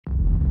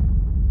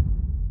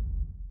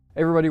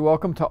Hey everybody,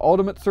 welcome to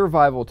Ultimate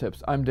Survival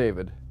Tips. I'm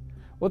David.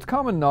 Well, it's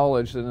common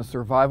knowledge that in a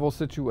survival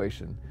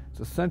situation, it's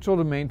essential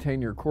to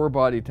maintain your core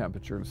body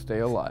temperature to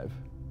stay alive.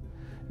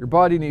 Your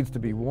body needs to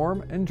be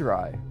warm and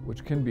dry,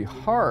 which can be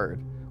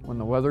hard when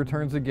the weather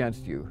turns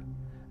against you,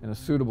 and a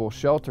suitable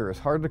shelter is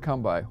hard to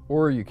come by,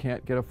 or you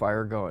can't get a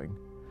fire going.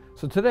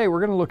 So today we're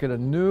going to look at a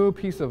new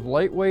piece of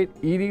lightweight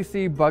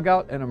EDC bug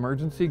out and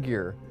emergency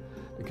gear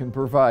that can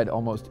provide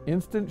almost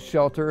instant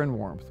shelter and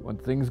warmth when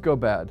things go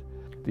bad.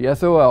 The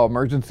SOL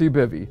Emergency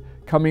Bivvy,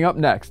 coming up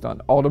next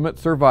on Ultimate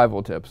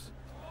Survival Tips.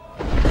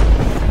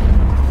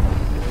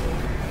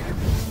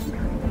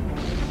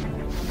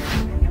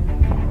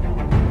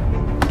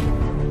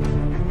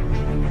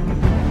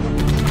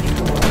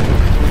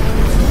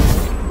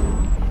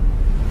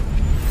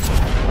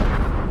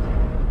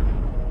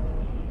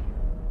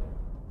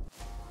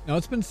 Now,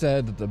 it's been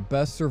said that the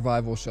best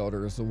survival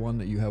shelter is the one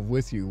that you have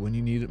with you when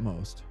you need it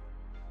most.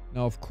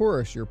 Now, of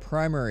course, your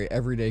primary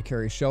everyday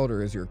carry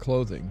shelter is your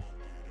clothing.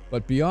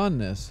 But beyond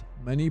this,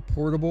 many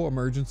portable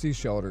emergency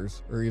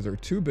shelters are either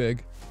too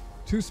big,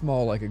 too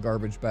small like a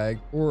garbage bag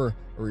or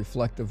a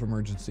reflective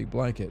emergency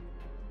blanket,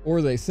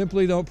 or they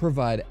simply don't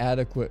provide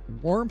adequate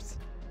warmth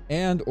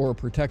and or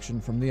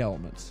protection from the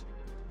elements.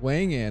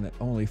 Weighing in at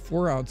only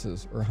 4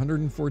 ounces or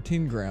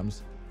 114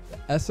 grams,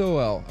 the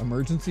SOL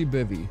Emergency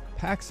Bivvy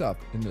packs up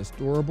in this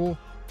durable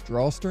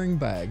drawstring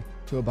bag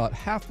to about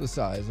half the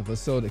size of a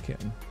soda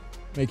can,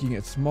 making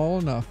it small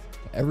enough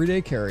to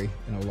everyday carry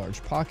in a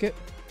large pocket,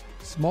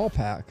 small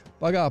pack,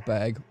 bug out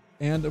bag,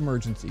 and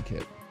emergency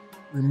kit.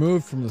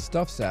 Removed from the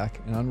stuff sack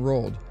and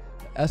unrolled,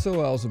 the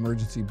SOL's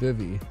Emergency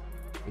Bivvy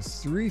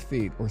is 3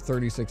 feet or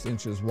 36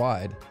 inches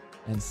wide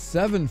and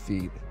 7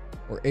 feet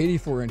or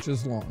 84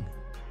 inches long.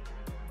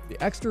 The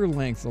extra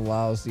length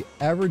allows the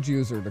average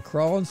user to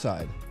crawl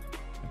inside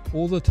and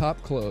pull the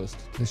top closed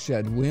to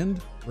shed wind,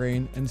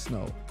 rain, and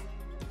snow.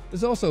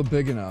 It's also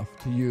big enough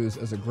to use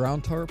as a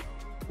ground tarp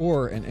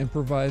or an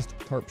improvised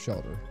tarp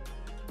shelter.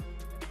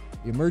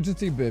 The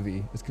Emergency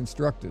Bivvy is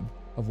constructed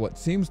of what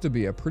seems to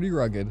be a pretty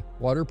rugged,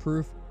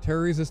 waterproof,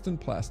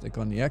 tear-resistant plastic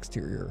on the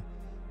exterior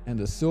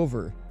and a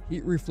silver,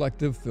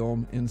 heat-reflective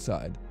film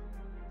inside.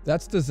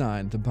 That's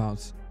designed to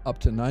bounce up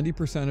to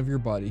 90% of your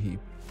body heat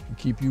and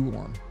keep you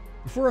warm.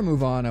 Before I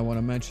move on, I want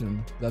to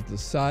mention that the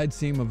side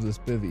seam of this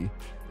bivvy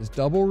is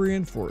double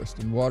reinforced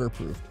and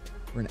waterproofed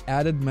for an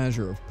added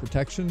measure of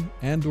protection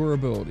and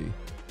durability,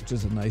 which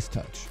is a nice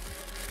touch.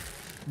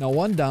 Now,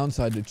 one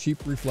downside to cheap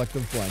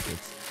reflective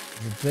blankets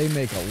is that they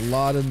make a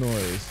lot of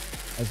noise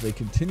as they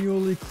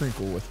continually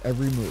crinkle with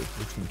every move,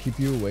 which can keep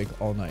you awake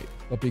all night.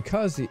 But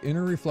because the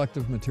inner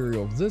reflective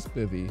material of this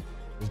bivvy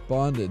is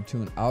bonded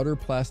to an outer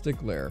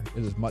plastic layer,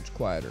 it is much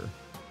quieter.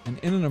 And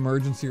in an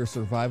emergency or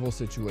survival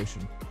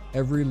situation,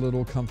 every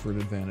little comfort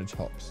advantage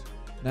helps.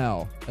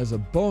 Now, as a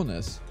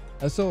bonus,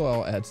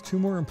 SOL adds 2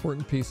 more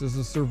important pieces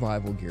of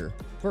survival gear.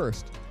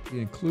 First, the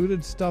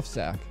included stuff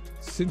sack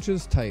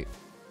cinches tight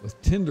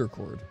with tinder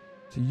cord.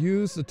 To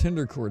use the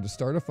tinder cord to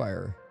start a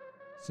fire,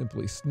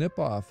 simply snip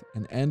off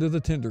an end of the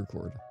tinder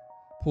cord,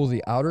 pull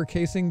the outer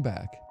casing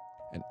back,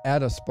 and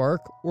add a spark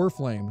or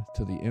flame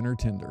to the inner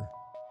tinder.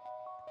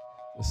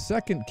 The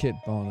second kit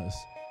bonus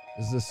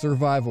is the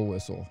survival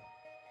whistle,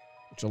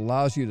 which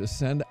allows you to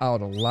send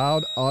out a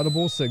loud,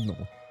 audible signal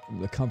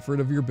from the comfort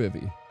of your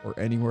bivvy or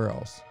anywhere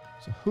else.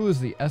 So who is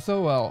the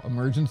SOL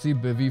Emergency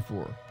Bivvy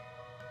for?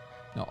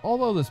 Now,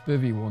 although this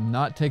bivvy will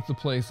not take the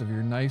place of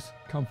your nice,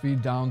 comfy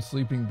down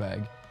sleeping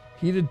bag,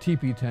 heated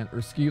teepee tent,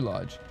 or ski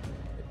lodge,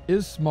 it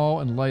is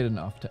small and light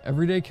enough to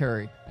everyday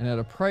carry, and at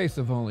a price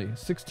of only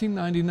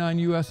 $16.99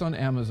 US on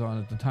Amazon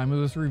at the time of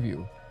this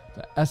review,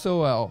 the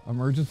SOL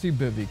Emergency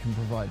Bivvy can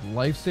provide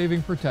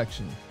life-saving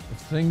protection if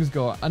things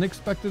go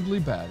unexpectedly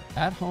bad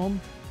at home,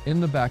 in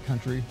the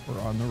backcountry, or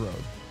on the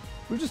road.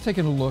 We've just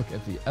taken a look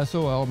at the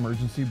SOL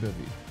Emergency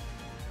Bivvy.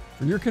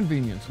 For your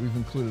convenience, we've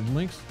included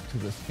links to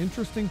this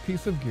interesting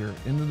piece of gear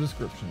in the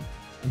description.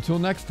 Until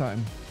next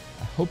time,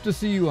 I hope to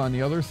see you on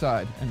the other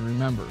side, and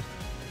remember,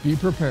 be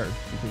prepared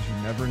because you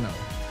never know.